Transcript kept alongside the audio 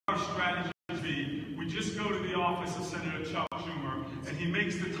strategy be, we just go to the office of Senator Chuck Schumer, and he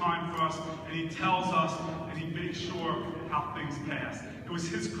makes the time for us, and he tells us, and he makes sure how things pass. It was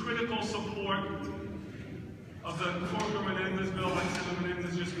his critical support of the Corker Menendez bill that Senator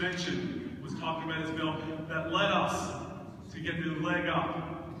Menendez just mentioned, was talking about his bill, that led us to get the leg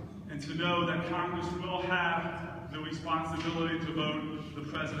up and to know that Congress will have the responsibility to vote the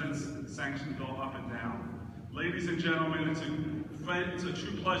President's sanctions bill up and down. Ladies and gentlemen, it's a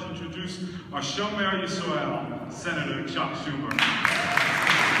true pleasure to introduce our Shomer Yisrael, Senator Chuck Schumer.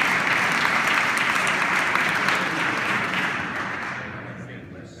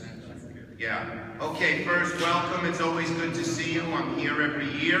 Yeah. Okay, first, welcome. It's always good to see you. I'm here every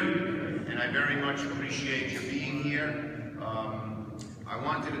year, and I very much appreciate you being here. I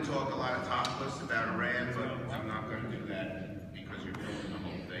wanted to talk a lot of topless about Iran, but I'm not going to do that because you're doing the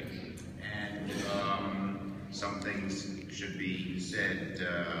whole thing. And some things should be said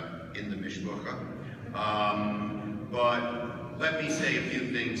in the mishpucha. But let me say a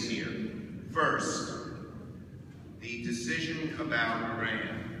few things here. First, the decision about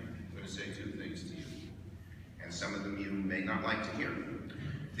Iran, I'm going to say two things to you, and some of them you may not like to hear.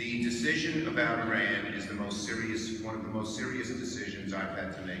 The decision about Iran is the most serious, one of the most serious decisions I've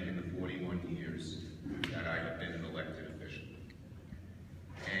had to make in the 41 years that I have been an elected official.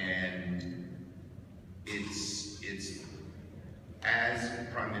 And it's as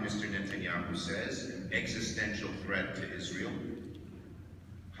Prime Minister Netanyahu says, an existential threat to Israel.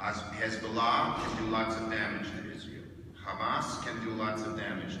 Hezbollah can do lots of damage to Israel. Hamas can do lots of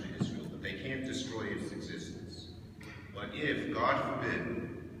damage to Israel, but they can't destroy its existence. But if, God forbid,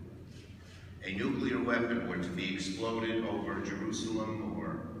 a nuclear weapon were to be exploded over Jerusalem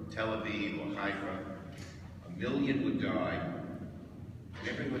or Tel Aviv or Haifa, 1 million would die, and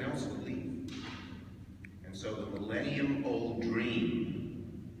everyone else would leave. And so the millennium-old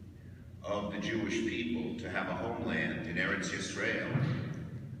dream of the Jewish people to have a homeland in Eretz Yisrael,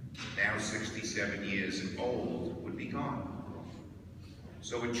 now 67 years old, would be gone.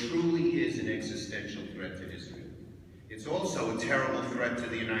 So it truly is an existential threat to Israel. It's also a terrible threat to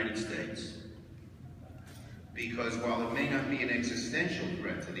the United States. Because while it may not be an existential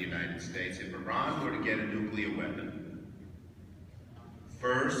threat to the United States, if Iran were to get a nuclear weapon,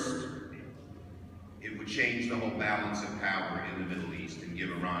 first, it would change the whole balance of power in the Middle East and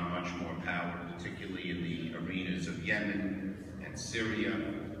give Iran much more power, particularly in the arenas of Yemen and Syria,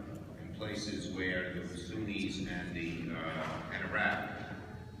 and places where the Sunnis and Iraq,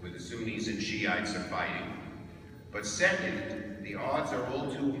 where the Sunnis and Shiites are fighting. But second, the odds are all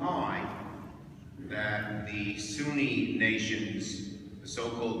too high that the Sunni nations, the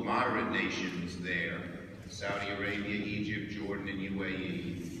so-called moderate nations there, Saudi Arabia, Egypt, Jordan, and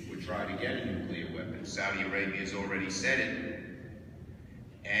UAE, would try to get a nuclear weapon. Saudi Arabia has already said it.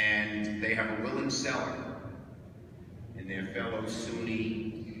 And they have a willing seller in their fellow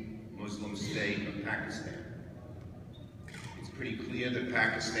Sunni Muslim state of Pakistan. It's pretty clear that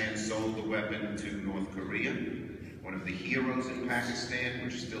Pakistan sold the weapon to North Korea. One of the heroes in Pakistan,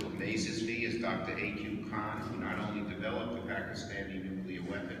 which still amazes me, is Dr. A.Q. Khan, who not only developed the Pakistani nuclear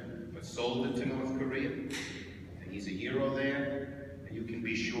weapon, but sold it to North Korea. And he's a hero there, and you can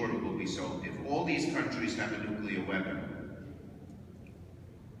be sure it will be sold. If all these countries have a nuclear weapon,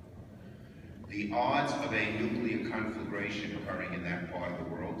 the odds of a nuclear conflagration occurring in that part of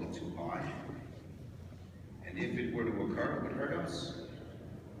the world are too high. And if it were to occur, it would hurt us.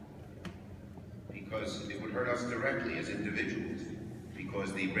 Because it would hurt us directly as individuals,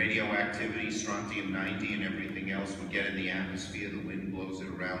 because the radioactivity, strontium-90 and everything else would get in the atmosphere, the wind blows it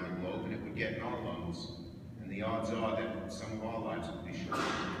around the globe, and it would get in our lungs. And the odds are that some of our lives would be short.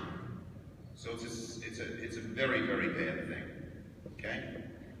 So it's a very, very bad thing, okay?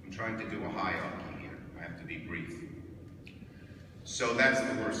 I'm trying to do a hierarchy here. I have to be brief. So that's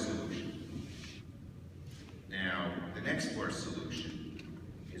the worst solution. Now, the next worst solution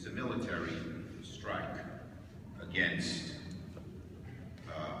is a military strike against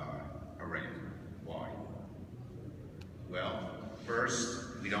Iran. Why? Well,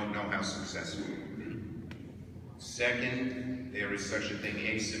 first, we don't know how successful it will be. Second, there is such a thing,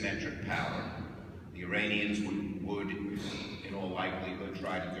 asymmetric power. The Iranians would, in all likelihood,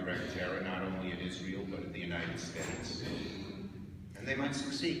 try to direct terror not only at Israel, but at the United States. And they might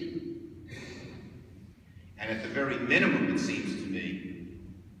succeed. And at the very minimum, it seems to me,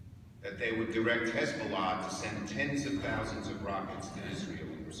 that they would direct Hezbollah to send tens of thousands of rockets to Israel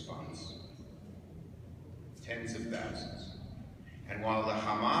in response. Tens of thousands. And while the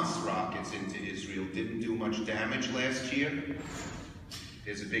Hamas rockets into Israel didn't do much damage last year,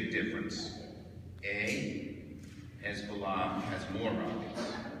 there's a big difference. A, Hezbollah has more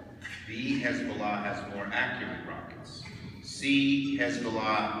rockets. Hezbollah has more accurate rockets. C,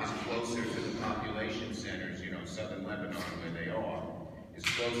 Hezbollah is closer to the population centers, you know, southern Lebanon where they are, is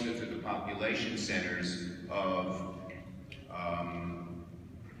closer to the population centers of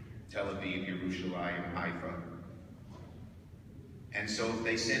Tel Aviv, Yerushalayim, Haifa. And so if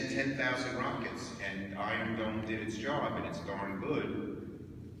they sent 10,000 rockets and Iron Dome did its job and it's darn good,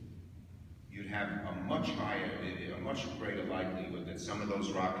 you'd have a much greater likelihood that some of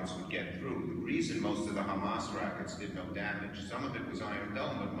those rockets would get through. The reason most of the Hamas rockets did no damage, some of it was Iron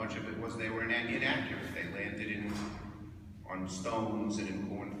Dome, but much of it was they were inaccurate. They landed on stones and in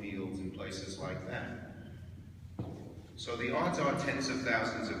cornfields and places like that. So the odds are tens of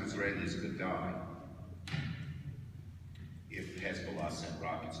thousands of Israelis could die if Hezbollah sent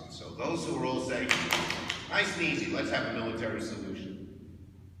rockets. And so those who are all saying, nice and easy, let's have a military solution,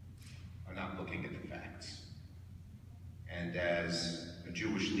 are not looking at the facts. And as a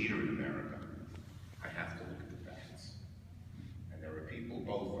Jewish leader in America, I have to look at the facts. And there are people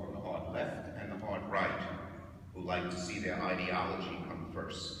both on the hard left and the hard right who like to see their ideology come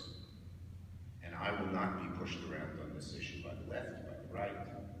first. And I will not be pushed around on this issue by the left, by the right,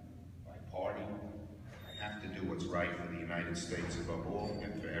 by party. I have to do what's right for the United States above all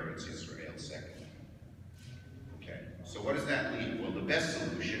and for Eretz Israel second. Okay, so what does that leave? Well, the best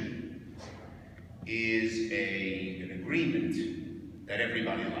solution is an agreement that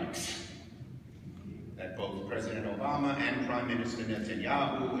everybody likes. That both President Obama and Prime Minister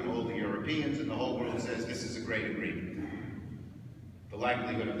Netanyahu and all the Europeans and the whole world says this is a great agreement. The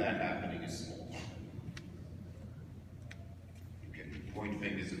likelihood of that happening is small. You can point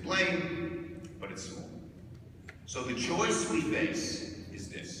fingers at blame, but it's small. So the choice we face is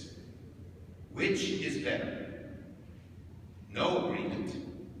this. Which is better? No agreement,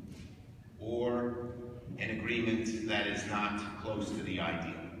 or an agreement that is not close to the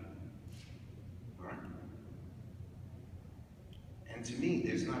ideal? All right? And to me,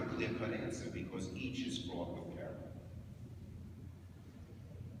 there's not a clear-cut answer because each is fraught with peril.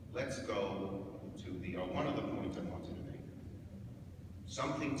 Let's go to one other point I wanted to make.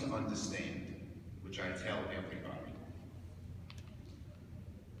 Something to understand, which I tell everybody.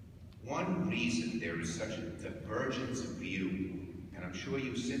 One reason there is such a divergence of view, and I'm sure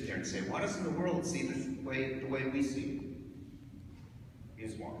you sit there and say, why doesn't the world see this the way we see it?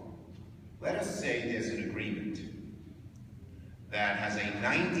 Here's one. Let us say there's an agreement that has a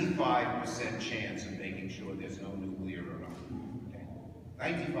 95% chance of making sure there's no nuclear Iran.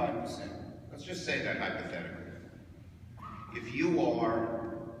 Okay? 95%. Let's just say that hypothetically. If you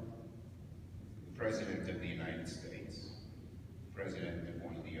are the President of the United States, President of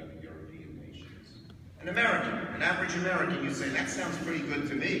one of the other European nations, an American, an average American, you say, that sounds pretty good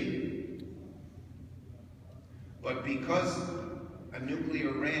to me. But because a nuclear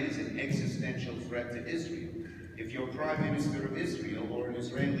Iran is an existential threat to Israel, if you're Prime Minister of Israel or an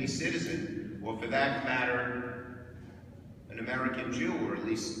Israeli citizen, or for that matter, an American Jew, or at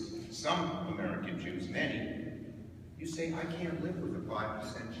least some American Jews, many, you say, I can't live with a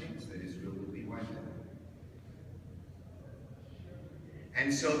 5% chance that Israel will be wiped out.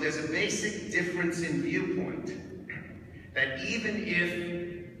 And so there's a basic difference in viewpoint that even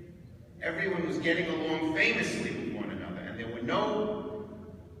if everyone was getting along famously with one another and there were no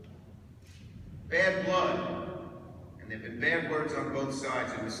bad blood, and there have been bad words on both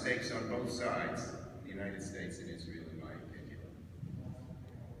sides and mistakes on both sides, the United States and Israel, in my opinion,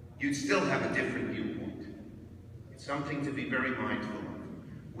 you'd still have a different viewpoint. It's something to be very mindful of.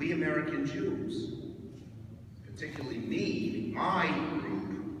 We American Jews, particularly me, my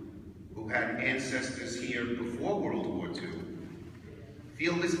group, who had ancestors here before World War II,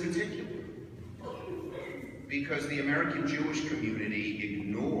 feel this particular. Because the American Jewish community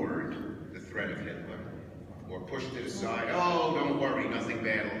ignored the threat of Hitler, or pushed it aside. Oh, don't worry, nothing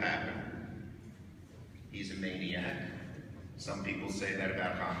bad will happen. He's a maniac. Some people say that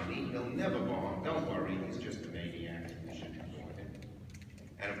about Khamenei. He'll never bomb. Don't worry, he's just a maniac. We should ignore him.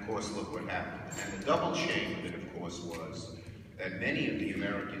 And of course, look what happened. And the double shame of it, of course, was that many of the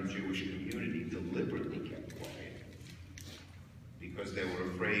American Jewish community deliberately kept quiet because they were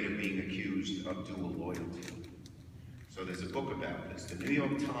afraid of being accused of dual loyalty. So there's a book about this. The New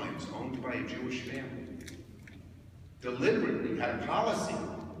York Times, owned by a Jewish family, deliberately had a policy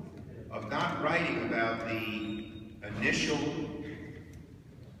of not writing about the initial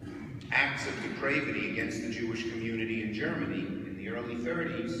acts of depravity against the Jewish community in Germany in the early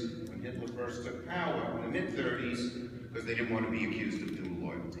 30s, when Hitler first took power, in the mid-30s, because they didn't want to be accused of dual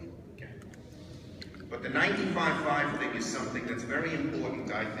loyalty. Okay. But the 95-5 thing is something that's very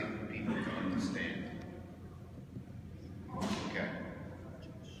important, I think, for people to understand. Okay.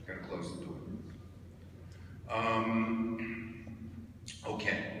 Gotta close the door.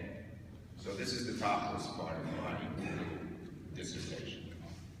 Okay, so this is the topless part of my dissertation.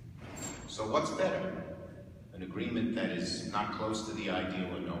 So what's better? An agreement that is not close to the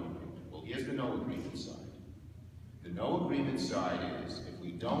ideal or no agreement? Well, here's the no agreement side. The no agreement side is, if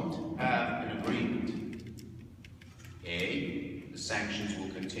we don't have an agreement, A, the sanctions will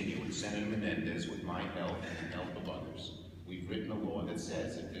continue. And Senator Menendez, with my help and the help of others, we've written a law that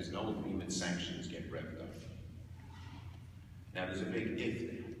says if there's no agreement, sanctions get revved up. Now there's a big if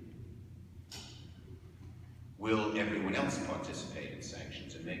there. Will everyone else participate in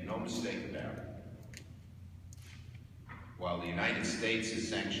sanctions? And make no mistake about it. While the United States'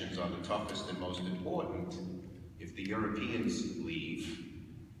 sanctions are the toughest and most important, if the Europeans leave,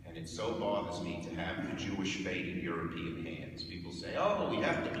 and it so bothers me to have the Jewish fate in European hands. People say, oh, we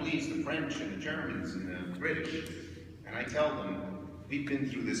have to please the French and the Germans and the British. And I tell them, we've been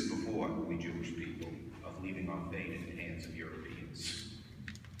through this before, we Jewish people, of leaving our fate in the hands of Europeans.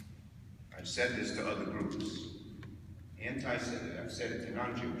 I've said this to other groups. I've said it to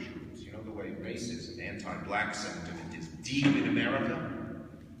non-Jewish groups. You know the way racism, anti-black sentiment is deep in America?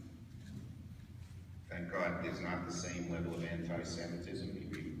 Thank God there's not the same level of anti-Semitism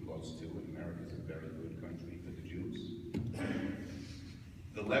we're even close to, and America's a very good country for the Jews.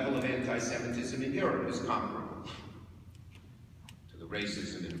 The level of anti-Semitism in Europe is comparable to the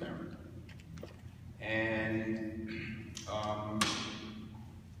racism in America. And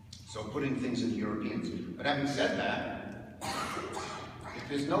so putting things in the Europeans. But having said that, if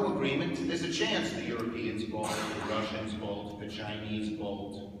there's no agreement, there's a chance the Europeans bolt, the Russians bolt, the Chinese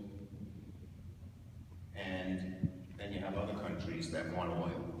bolt. And then you have other countries that want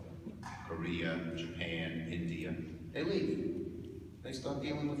oil. Korea, Japan, India. They leave. They start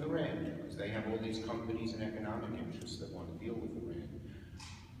dealing with Iran because they have all these companies and economic interests that want to deal with Iran.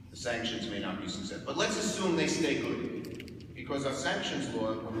 The sanctions may not be successful, but let's assume they stay good. Because our sanctions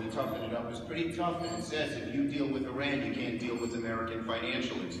law, when we toughen it up, is pretty tough, and it says if you deal with Iran, you can't deal with American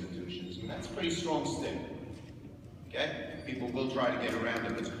financial institutions, and that's a pretty strong statement. Okay? People will try to get around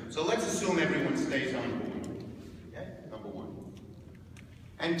it. So let's assume everyone stays on board. Okay? Number one.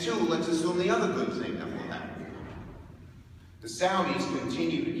 And two, let's assume the other good thing that will happen. The Saudis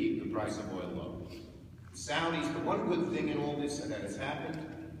continue to keep the price of oil low. The Saudis, the one good thing in all this that has happened,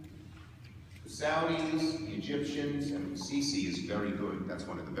 the Saudis, the Egyptians, and Sisi is very good. That's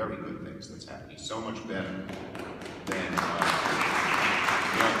one of the very good things that's happening. So much better than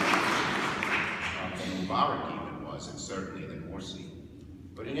Mubarak even was, and certainly than Morsi.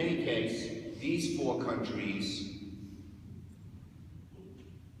 But in any case, these four countries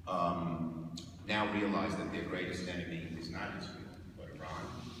now realize that their greatest enemy is not Israel, but Iran.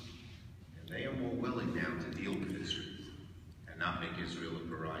 And they are more willing now to deal with Israel and not make Israel a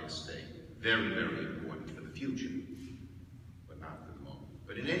pariah state. Very, very important for the future, but not for the moment.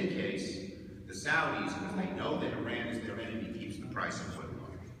 But in any case, the Saudis, because they know that Iran is their enemy, keeps the price of oil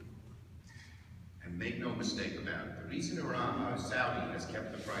low. And make no mistake about it, the reason Saudi has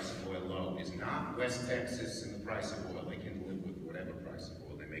kept the price of oil low is not West Texas and the price of oil. They can live with whatever price of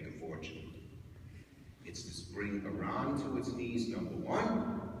oil. They make a fortune. It's to bring Iran to its knees, number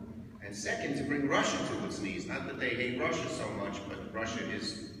one, and second, to bring Russia to its knees. Not that they hate Russia so much, but Russia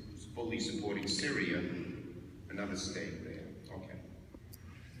is fully supporting Syria, another state there. Okay.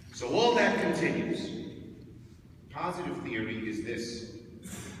 So all that continues. Positive theory is this.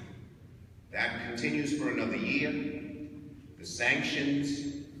 That continues for another year. The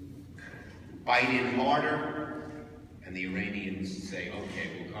sanctions bite in harder, and the Iranians say, okay,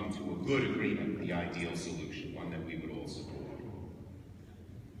 we'll come to a good agreement, the ideal solution, one that we would all support.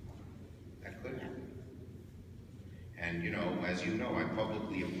 That could happen. And as you know, I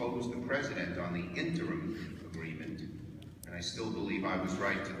publicly opposed the president on the interim agreement, and I still believe I was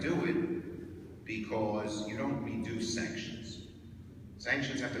right to do it, because you don't reduce sanctions.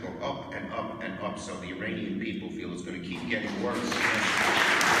 Sanctions have to go up and up and up, so the Iranian people feel it's going to keep getting worse.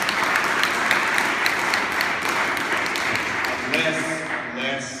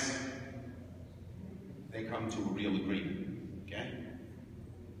 Unless they come to a real agreement, okay?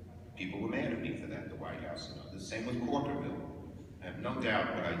 People were mad at me for that, the White House and others. Same with Corker bill. I have no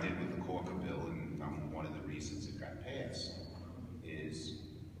doubt what I did with the Corker bill, and one of the reasons it got passed is,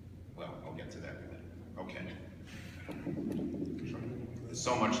 well, I'll get to that later. Okay. There's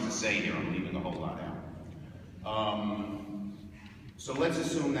so much to say here, I'm leaving a whole lot out. So let's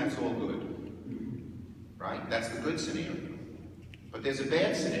assume that's all good, right? That's the good scenario. But there's a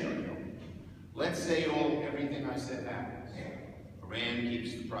bad scenario. Let's say everything I said happens. Iran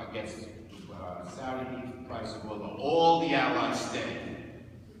keeps the price, Saudi keeps the price of oil, all the allies stay.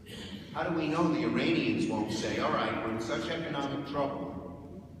 How do we know the Iranians won't say, all right, we're in such economic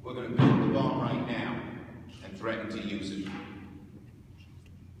trouble, we're going to build the bomb right now and threaten to use it?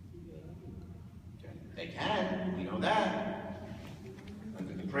 Okay. They can, we know that.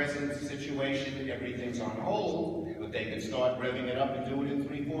 Under the present situation, everything's on hold, but they can start revving it up and do it in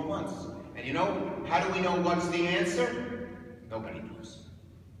 3-4 months. And you know, how do we know what's the answer? Nobody knows.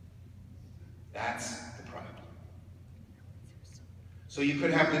 That's the problem. So you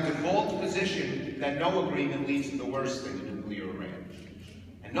could have the default position that no agreement leads to the worst thing, the nuclear Iran.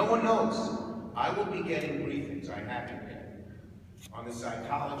 And no one knows. I will be getting briefings, I have to get, on the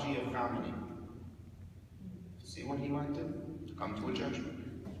psychology of Khamenei. See what he might do? Come to a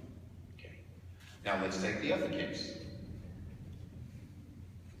judgment. Okay. Now let's take the other case.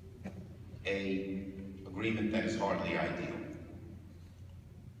 An agreement that is hardly ideal.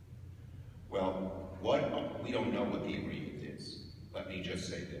 Well, we don't know what the agreement is. Let me just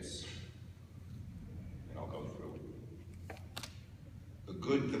say this, and I'll go through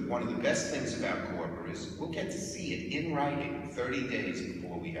it. One of the best things about Corber is we'll get to see it in writing 30 days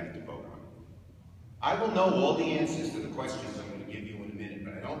before we have to vote on it. I will know all the answers to the questions I'm going to give you in a minute,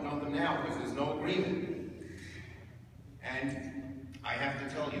 but I don't know them now because there's no agreement. And I have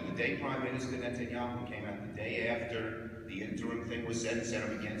to tell you, the day Prime Minister Netanyahu came out, the day after the interim thing was said and set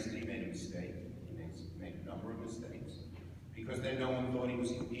him against it, he made a mistake. He made a number of mistakes. Because then no one thought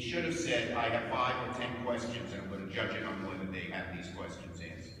he should have said, I have 5 or 10 questions and I'm going to judge it on whether they have these questions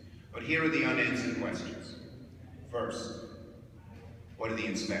answered. But here are the unanswered questions. First, what are the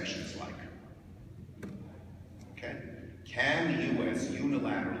inspections like? Okay? Can the U.S.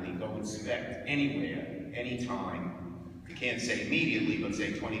 unilaterally go inspect anywhere, anytime? You can't say immediately, but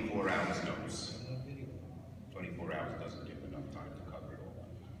say 24 hours notice. 24 hours doesn't give enough time to cover it all.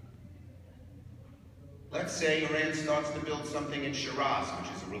 Let's say Iran starts to build something in Shiraz,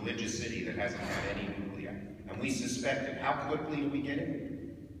 which is a religious city that hasn't had any nuclear, and we suspect it. How quickly do we get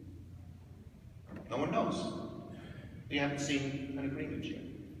it? No one knows. We haven't seen an agreement yet.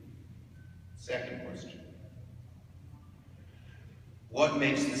 Second question. What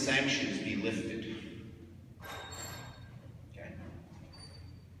makes the sanctions be lifted? Okay.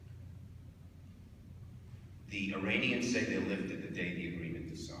 The Iranians say they're lifted the day the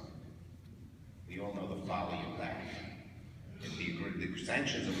agreement is signed. We all know the folly of that. If the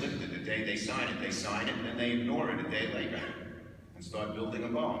sanctions are lifted the day they sign it, and then they ignore it a day later and start building a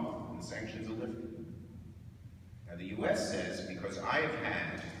bomb, and the sanctions are lifted. Now the U.S. says, because I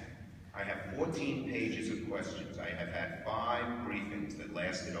have 14 pages of questions, I have had 5 briefings that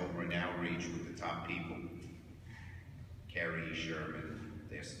lasted over an hour each with the top people, Kerry, Sherman,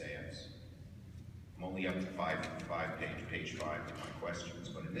 their staffs. I'm only up to page 5 of my questions,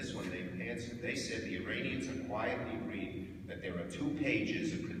 but in this one they've answered. They said the Iranians have quietly agreed that there are 2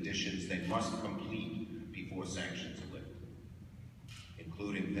 pages of conditions they must complete before sanctions are lifted,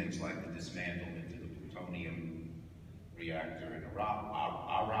 including things like the dismantlement of the plutonium reactor in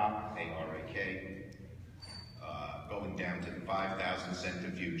Arak, A-R-A-K, going down to the 5,000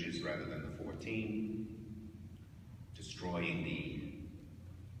 centrifuges rather than the 14, destroying the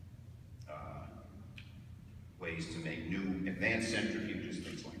ways to make new advanced centrifuges,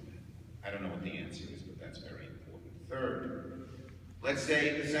 things like that. I don't know what the answer is, but that's very important. Third, let's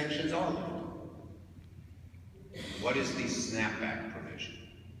say the sanctions are lifted. What is the snapback provision?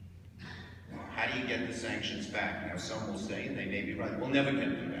 How do you get the sanctions back? Now, some will say, and they may be right, we'll never get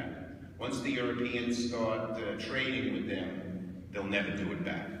them back. Once the Europeans start trading with them, they'll never do it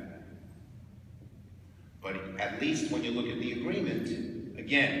back. But at least when you look at the agreement,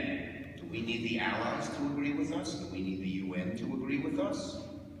 again, do we need the Allies to agree with us? Do we need the UN to agree with us?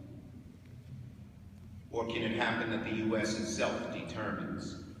 Or can it happen that the U.S. itself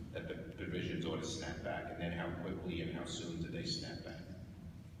determines that the provisions ought to snap back, and then how quickly and how soon do they snap back?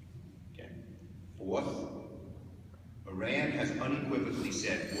 Okay. Fourth, Iran has unequivocally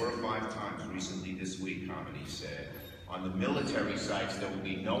said 4 or 5 times recently this week, Khamenei said, on the military sites there will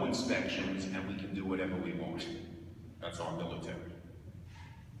be no inspections and we can do whatever we want. That's our military.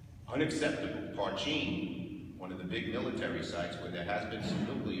 Unacceptable. Parchin, one of the big military sites where there has been some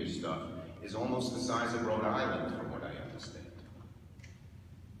nuclear stuff, is almost the size of Rhode Island, from what I understand.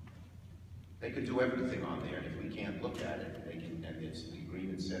 They could do everything on there, and if we can't look at it, they can, and the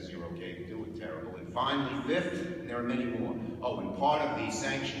agreement says you're okay to do it, terrible. And finally, fifth, and there are many more. Oh, and part of these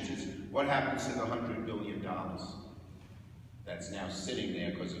sanctions is what happens to the $100 billion that's now sitting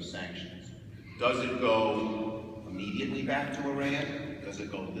there because of sanctions? Does it go immediately back to Iran? Does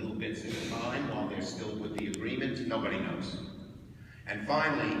it go little bits at a time while they're still with the agreement? Nobody knows. And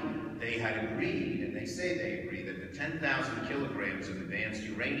finally, they had agreed, and they say they agreed, that the 10,000 kilograms of advanced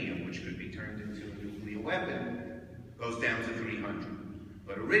uranium, which could be turned into a nuclear weapon, goes down to 300.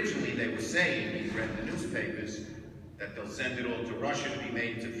 But originally they were saying, you read the newspapers, that they'll send it all to Russia to be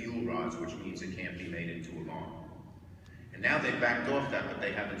made into fuel rods, which means it can't be made into a bomb. And now they've backed off that, but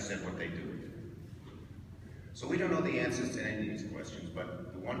they haven't said what they do. So we don't know the answers to any of these questions,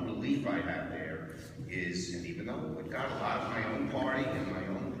 but the one relief I have there is, and even though it got a lot of my own party and my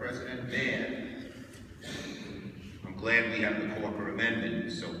own president mad, I'm glad we have the Corker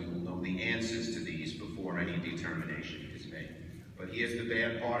Amendment, so we will know the answers to these before any determination is made. But here's the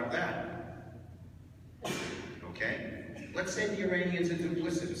bad part of that. Okay? Let's say the Iranians are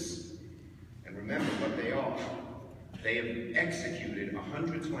duplicitous. And remember what they are. They have executed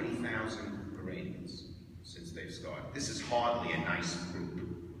 120,000 Iranians since they've started. This is hardly a nice group.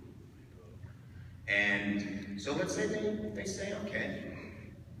 And so let's say they say, okay,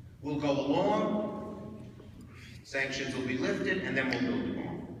 we'll go along, sanctions will be lifted, and then we'll build a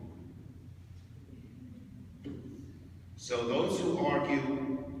bomb. So those who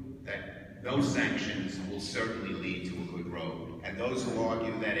argue that no sanctions will certainly lead to a good road, and those who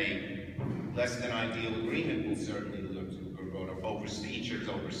argue that a less than ideal agreement will certainly lead to a good road, are each is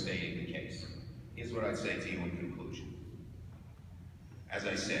overstating the case. Here's what I'd say to you in conclusion. As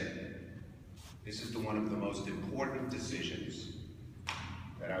I said, this is one of the most important decisions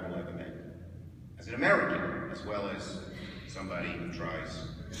that I will ever make. As an American, as well as somebody who tries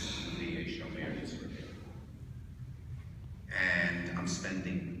to be a Schumer. And I'm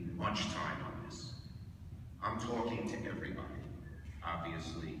spending much time on this. I'm talking to everybody,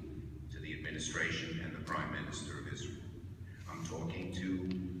 obviously to the administration and the Prime Minister of Israel. I'm talking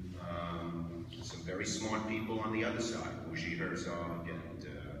to some very smart people on the other side, Uzi Herzog and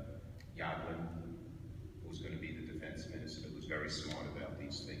Yadlin, who's going to be the defense minister, who's very smart about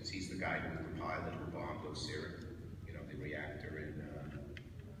these things. He's the guy who was the pilot who bombed Syria, you know, the reactor in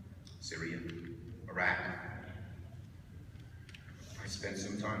Syria, Iraq. I spent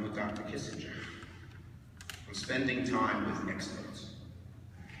some time with Dr. Kissinger. I'm spending time with experts.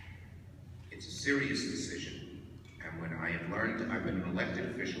 It's a serious decision. And when I have learned, I've been an elected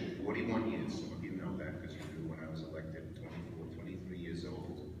official 41 years. Some of you know that because you knew when I was elected 24, 23 years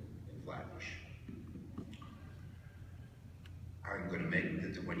old in Flatbush. I'm going to make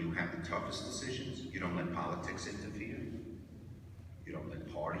that when you have the toughest decisions, you don't let politics interfere. You don't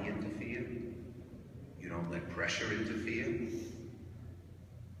let party interfere. You don't let pressure interfere.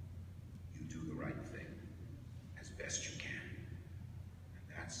 You do the right thing as best you can.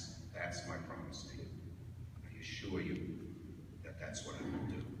 And that's my promise to you. I assure you that that's what I will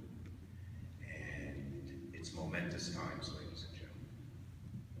do. And it's momentous times, ladies and gentlemen.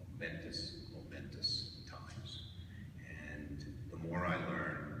 Momentous, momentous times. And the more I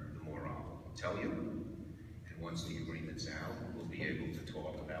learn, the more I'll tell you. And once the agreement's out, we'll be able to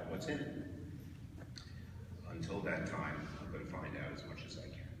talk about what's in it. Until that time, I'm going to find out as much as I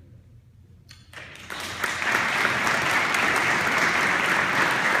can.